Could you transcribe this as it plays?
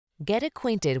Get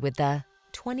acquainted with the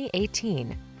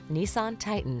 2018 Nissan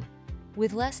Titan.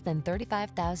 With less than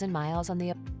 35,000 miles on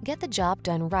the... Get the job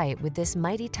done right with this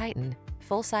mighty Titan.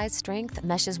 Full-size strength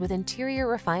meshes with interior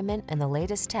refinement and the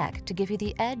latest tech to give you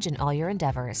the edge in all your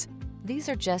endeavors. These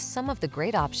are just some of the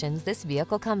great options this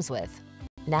vehicle comes with: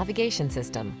 navigation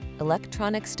system,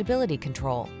 electronic stability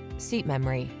control, seat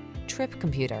memory, trip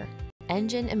computer,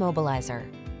 engine immobilizer,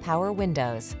 power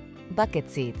windows,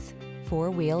 bucket seats,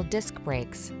 four-wheel disc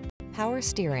brakes, power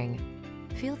steering.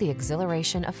 Feel the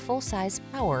exhilaration of full-size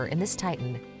power in this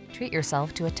Titan. Treat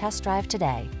yourself to a test drive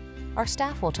today. Our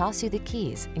staff will toss you the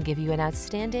keys and give you an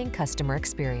outstanding customer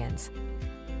experience.